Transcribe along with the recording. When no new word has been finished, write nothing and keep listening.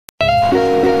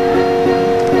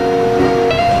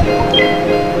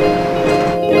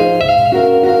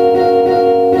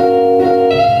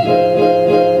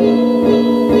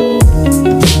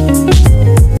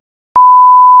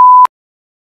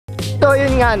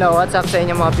nga, no? What's up sa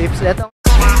inyo mga peeps? Ito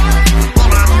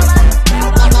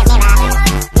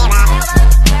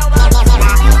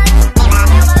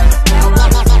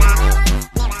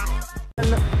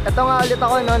nga ulit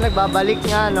ako, no? Nagbabalik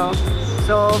nga, no?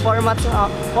 So, 4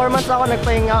 months ako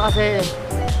nagpahinga kasi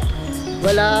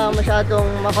wala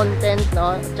masyadong ma-content,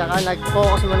 no? Tsaka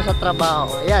nag-focus muna sa trabaho.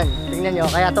 Ayan, tingnan nyo,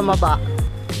 kaya tumaba.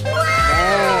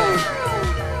 Ayan.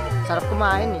 Sarap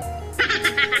kumain eh.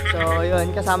 So,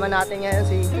 yun, kasama natin ngayon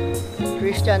si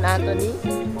Christian Anthony.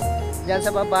 Diyan sa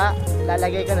baba,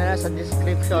 lalagay ko na lang sa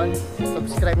description.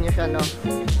 Subscribe nyo siya, no?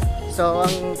 So,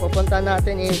 ang pupunta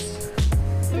natin is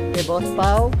kay Boss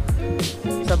Pao.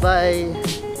 Sabay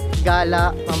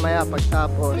gala mamaya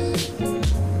pagtapos.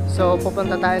 So,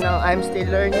 pupunta tayo ng I'm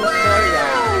Still Learning store.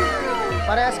 Yeah.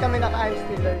 Parehas kami naka I'm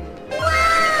Still Learning.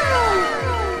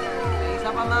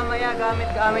 Isa pa mamaya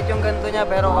gamit yung ganito niya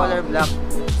pero color black.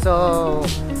 So,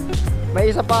 may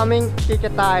isa pa kaming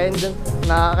kikitain dun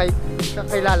na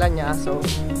kakilala niya. So,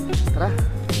 tara.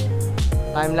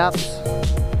 Time lapse.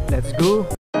 Let's go.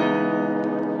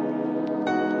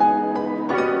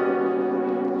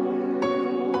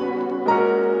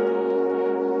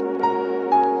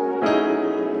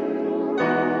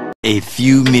 A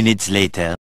few minutes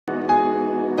later.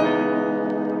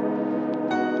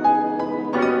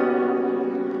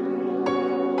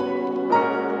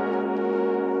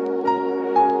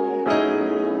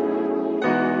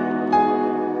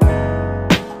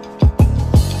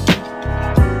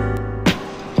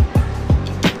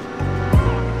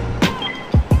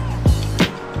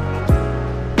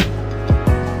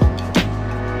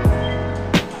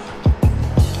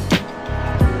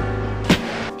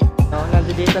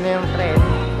 Dito na yung tren,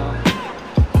 no?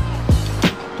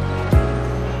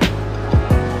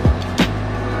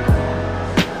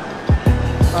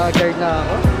 Guard na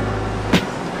ako.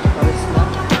 Pawis na.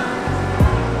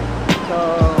 So,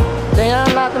 tingnan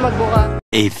na natin magbuka.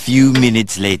 A few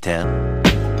minutes later.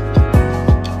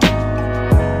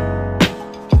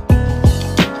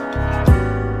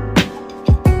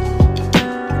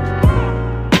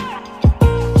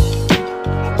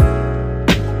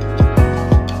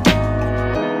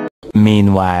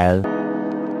 Meanwhile,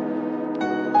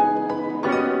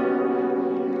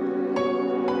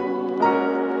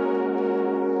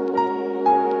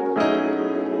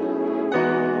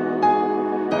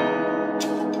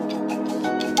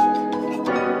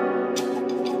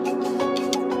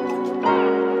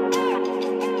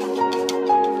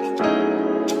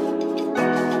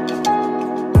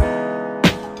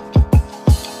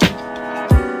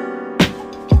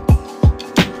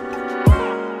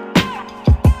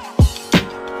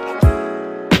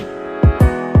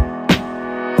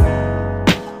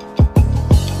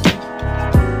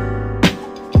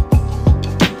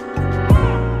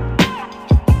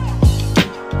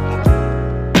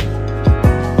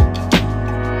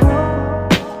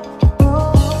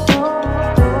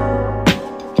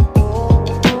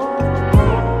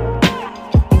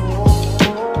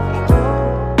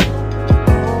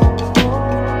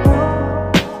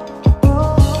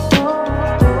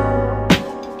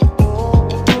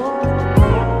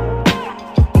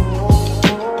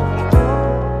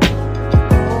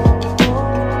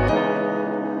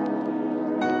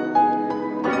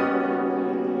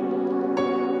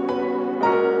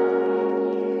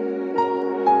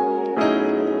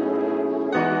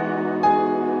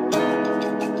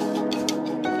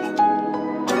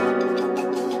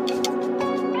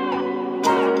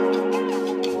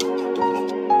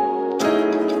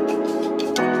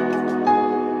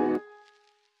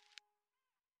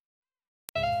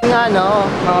 nga, no,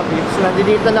 mga peeps,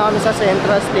 nandito na kami sa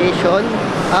Central Station.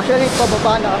 Actually,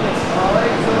 pababa na kami. Okay,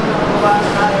 so pababa na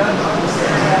tayo.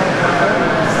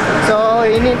 So,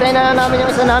 hinintay na namin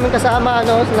yung isa namin kasama,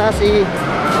 no, na si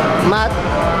Matt,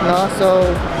 no. So,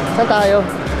 saan tayo?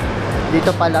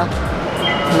 Dito pala.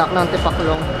 Lock ng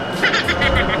Tipaklong.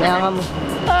 Kaya nga mo.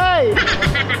 Ay!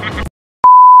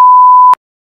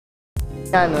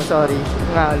 Yan, no, sorry.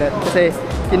 Nga ulit. Kasi,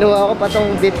 kinuha ko pa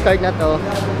tong beep card na to.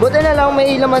 Buti na lang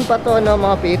may ilaman pa to, no,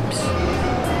 mga peeps.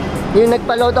 Yung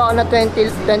nagpa-load ako na 20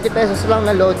 pesos lang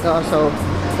na load, no. So,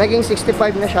 naging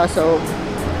 65 na siya. So,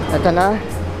 eto na.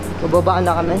 Bababaan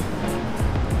na kami.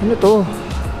 Ano to?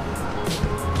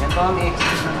 Yan po ang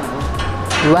exit na ano.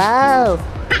 Wow!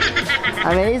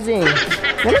 Amazing!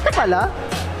 Ganito pala.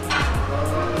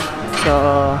 So,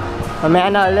 mamaya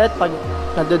na ulit pag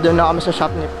nandoon na kami sa shop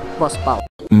ni Boss Pao.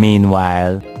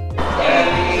 Meanwhile.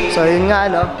 So yun nga,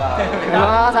 no? May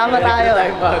mga kasama tayo.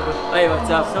 Ay,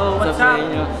 what's up? So, what's up sa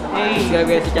inyo? Hey!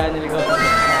 Subscribe sa channel ko.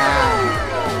 Ayan.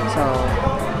 So,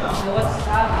 what's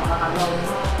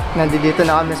up? nandito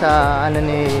na kami sa ano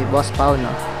ni Boss Pao,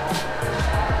 no?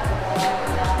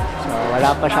 So,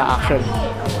 wala pa siya actually.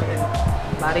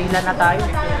 Marilan na tayo.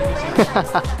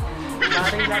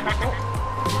 Marilan na po.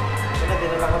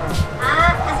 Dinala ko na.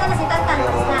 Asa na si Tantan?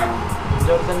 Na?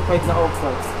 Jordan 5 na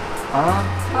off-white. Ah?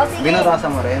 O sige. Binatasan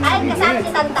mo rin? Ay, kasama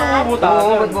si Tantan.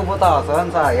 Oo, ba't bubutasan?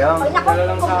 Sayang. Ay, naku,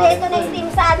 kumpleto na yung Team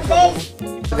Sunday.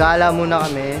 Gala muna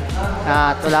kami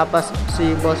at wala pa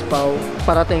si Boss Pao,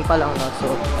 parating pa lang, no?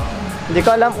 So, hindi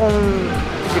ko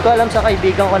alam sa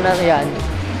kaibigan ko na yan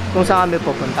kung saan kami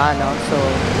pupunta, no? So,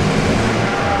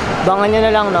 bangan nyo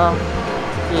na lang, no?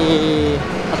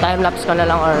 I-timelapse ko na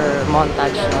lang or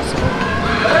montage, no? So,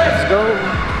 let's go!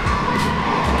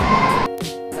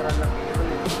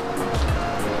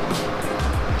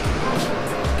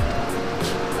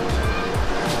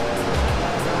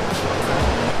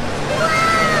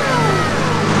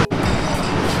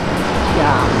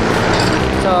 Yeah.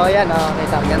 So, ayan,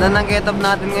 kita mo. Ganda ng get up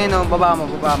natin ngayon, oh. Baba mo.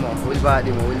 Full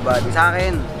body mo, full body. Sa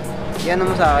akin. Yan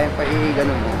mo sa akin,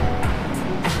 ganun mo.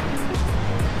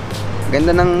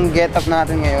 Ganda ng get up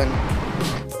natin ngayon.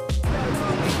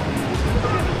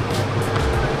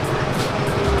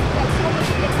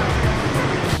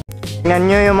 Tingnan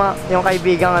nyo yung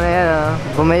kaibigan ko na yan,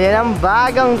 bumili ng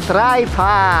bagong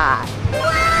tripod.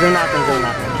 Zoom natin.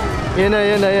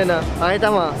 Yun na. Pakita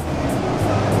mo.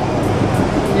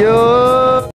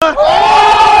 Yun!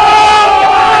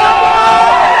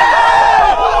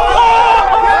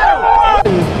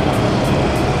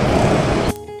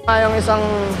 Yung isang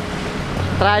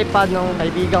tripod ng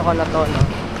kaibigan ko na to, no?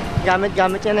 Gamit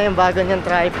niya na yung bago niyang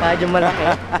tripod, yung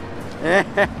malaki.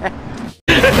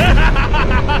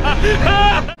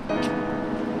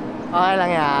 Okay lang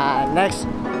yan.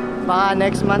 Baka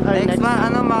next month or Next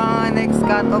month, mga next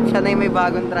cut-off siya na yung may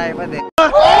bagong tripod eh.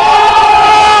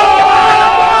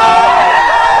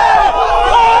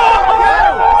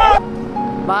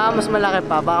 Baka mas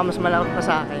malaki pa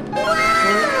sa akin.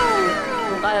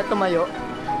 Kung kaya tumayo.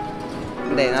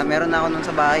 Hindi, meron na ako nun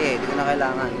sa bahay eh. Hindi ko na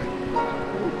kailangan.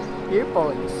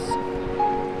 Earphones.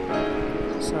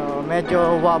 So,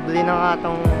 medyo wobbly na nga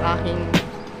tong aking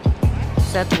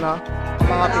set, no?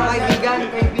 Mga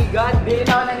Kaibigan. Di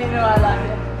na ako naniniwala.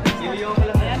 Silyo ko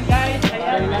lang. Ayan guys.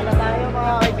 Ayan na tayo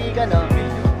mga kaibigan, no?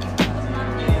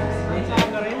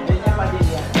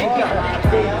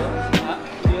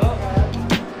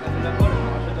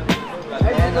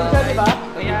 Ayan doon siya, di ba?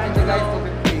 Ayan guys,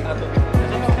 250.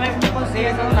 Subscribe niyo po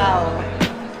siya ng tao.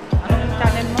 Anong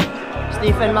channel mo?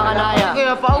 Stephen Macanaya.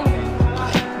 Kuya Pao.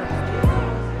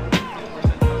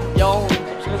 Yo,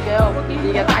 subscribe kayo.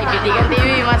 Kaibigan tayo, Kaibigan TV,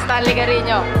 Mas Stanley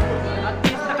Carino.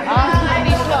 Artista.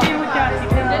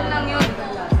 Yan lang yun.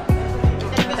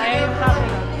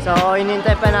 So,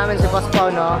 inintay pa namin si Boss Pao,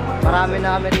 no? Marami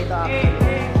na kami dito.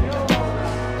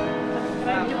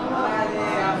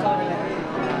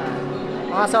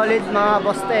 Mga solid, mga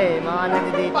boste, mga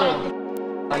nandito.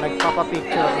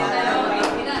 Nagpapapicture. No?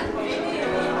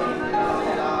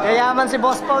 Kayaman si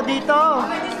Boss Pao dito.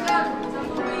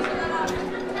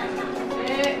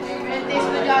 20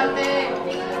 estudyante.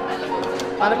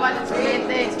 Paano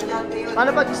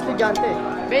pag estudyante?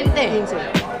 20. 15.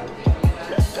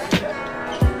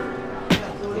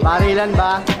 Barilan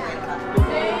ba?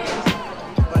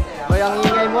 Hoy, ang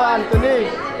ingay mo, Anthony.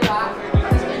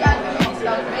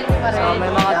 So, may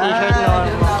mga t-shirt,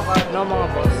 no, mga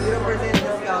boss.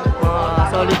 Mga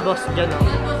solid boss dyan, no.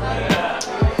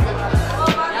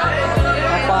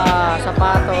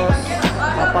 Sapatos,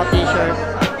 t-shirt.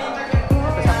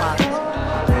 Ito sapatos.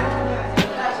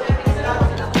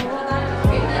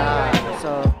 Yeah,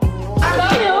 so.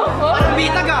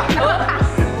 Bitag ah!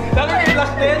 Dami yung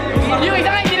last din. Yung isa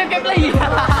nga hindi nagka-play.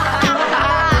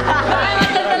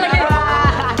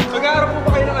 Mag-aaral po ba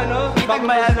kayo ng ano?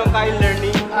 Backmayan ng Kyle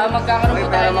Learning? Magkakaroon po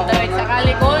tayo ng direct sa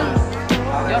Calicon.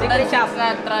 Jordan Shop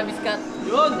na Travis Scott.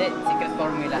 Yun! Hindi, Secret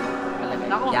Formula.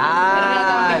 Yan! Pero meron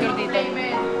akong picture dito.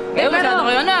 Kayo masyado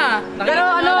kayo na. Pero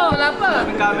ano? Wala pa.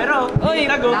 Ang camera oh. Uy!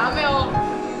 Tago. Dami oh.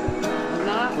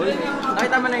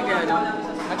 Nakita mo na yung kaya no?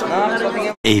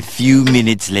 A few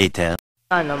minutes later.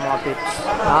 Ano mga pips,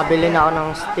 nakabili na ako ng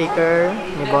sticker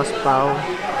ni Boss Pao.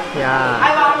 Yan,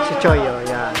 si Choyo,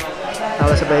 yan.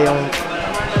 Tapos sabay yung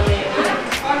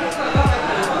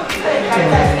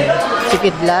si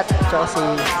Kidlat, tsaka si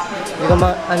hindi ko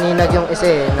maaninag yung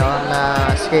isa no,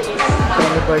 na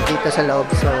skateboard dito sa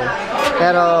loob. So,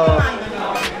 pero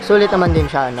sulit naman din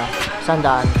siya, no,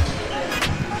 100.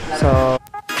 So,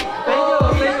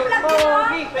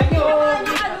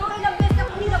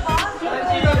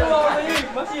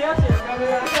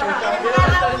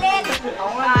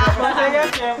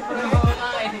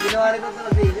 Ginawa rin ito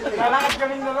sa video. Lalakad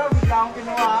kami na lang, bigla akong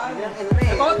kinuhaan.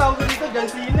 Ito, tawag ko dito, John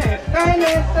Cena eh.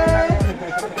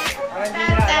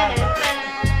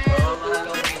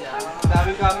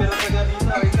 Daming camera pa dyan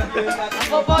dito.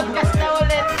 Podcast na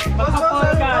ulit.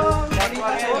 Podcast.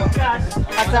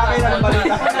 At sa akin ang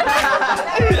balita.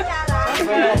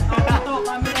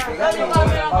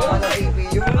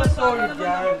 Yung solid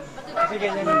yan. Kasi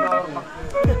ganyan yung power pack.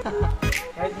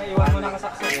 Kahit may iwan mo ng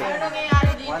kasaksak yan.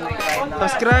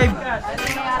 Subscribe!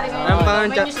 Ang pangalan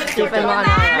chat. Chipin mo ka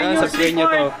na. Ayan, subscribe nyo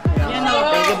to.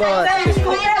 Thank you, boss.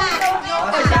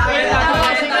 Ayan.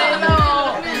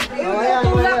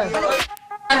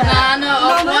 Ano,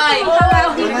 off-white.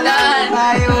 Tignan.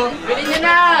 Bilhin nyo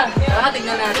na. Baka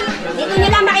tignan natin. Dito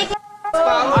nila makikita.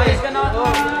 Ayos ka na to.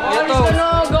 Ito.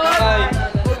 Ay.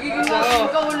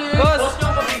 Boss!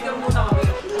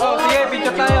 Oh, sige,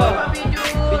 picture tayo.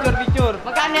 Picture.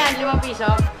 Magkano yan? 5 piso?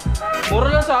 Mura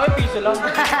lang sa akin, piso lang.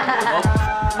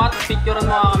 Mat, picturean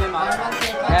mo kami, Mat.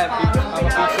 Eh,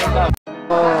 picture lang.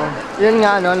 So, yun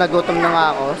nga, no, nagutom na nga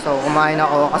ako. So, kumain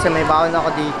ako kasi may baon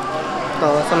ako dito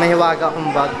sa may hiwaga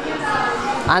kong bag.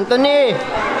 Anthony!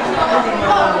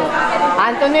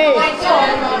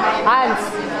 Hans!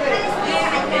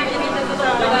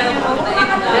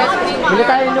 Bili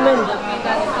tayo inumin.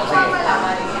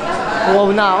 Wow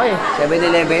na ako eh.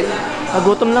 7-Eleven?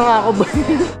 Nagutom na nga ako.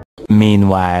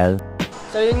 Meanwhile.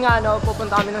 So yun nga, no,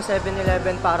 pupunta kami ng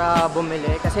 7-Eleven para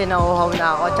bumili kasi nauuhaw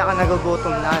na ako at saka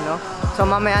nagugutom na, no. So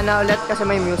mamaya na ulit kasi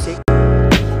may music.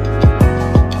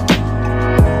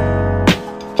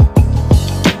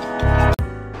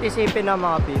 Isipin na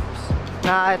mga peeps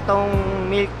na itong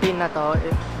milk tea na to,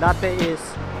 dati is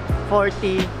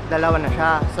 40, dalawa na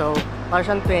siya. So parang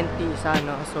siyang 20 isa,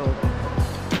 no. So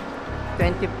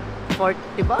 20,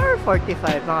 40 ba or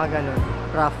 45, mga ganun,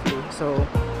 roughly. So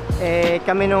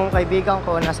kami nung kaibigan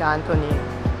ko na si Anthony,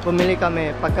 bumili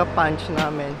kami pagka-punch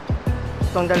namin.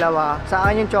 Itong dalawa, sa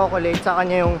akin yung chocolate, sa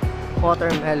kanya yung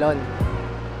watermelon.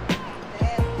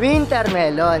 Winter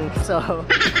melon. So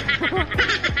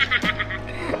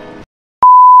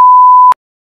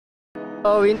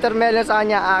winter melon sa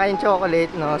kanya, akin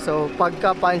chocolate, no. So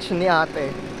pagka-punch ni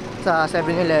ate sa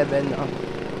 7-Eleven, no,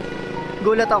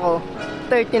 gulat ako,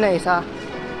 30 na isa.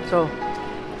 So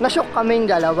na-shock kaming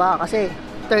dalawa kasi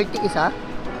 30 isa,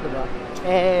 diba?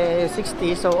 60,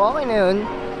 so okay na yun.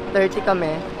 30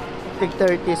 kami, tig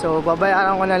 30, so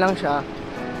babayaran ko na lang siya.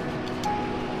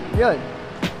 Yun,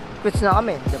 quits na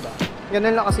kami, diba?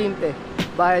 Ganun lang kasimple.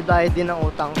 Bayad din ang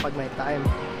utang pag may time.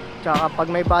 Tsaka pag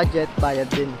may budget,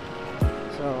 bayad din.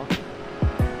 So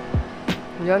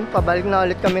yun, pabalik na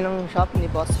ulit kami ng shop ni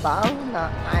Boss Pao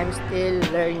na I'm still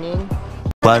learning.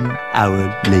 1 hour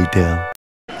later.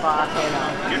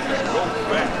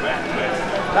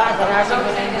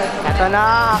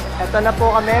 Ito na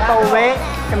po kami, pauwi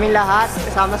kami lahat,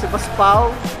 kasama si Boss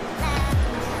Pao.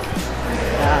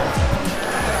 Yeah.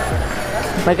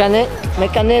 May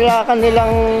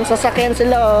kanilang sasakyan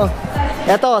sila, oh.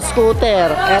 Ito, scooter.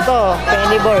 Ito,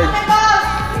 pennyboard.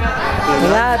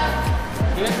 Ingat.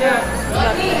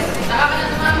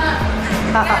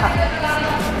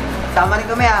 Sama rin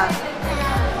kami ha.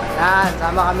 Yan,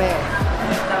 sama kami.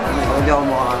 Hindi ako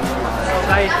mukha.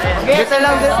 Dito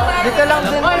lang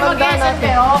din mag-guessan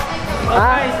kayo.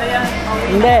 Guys, ayan.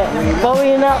 Hindi,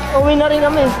 uwi na rin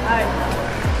kami.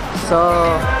 So,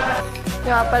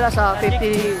 nga pala sa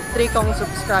 53 kong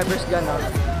subscribers gano'n.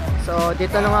 So,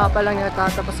 dito na nga pala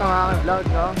natatapos ang aking vlog,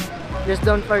 no? Just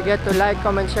don't forget to like,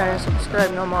 comment, share, and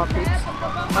subscribe, no, mga peeps.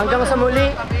 Hanggang sa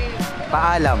muli.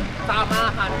 Paalam.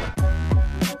 Samahan.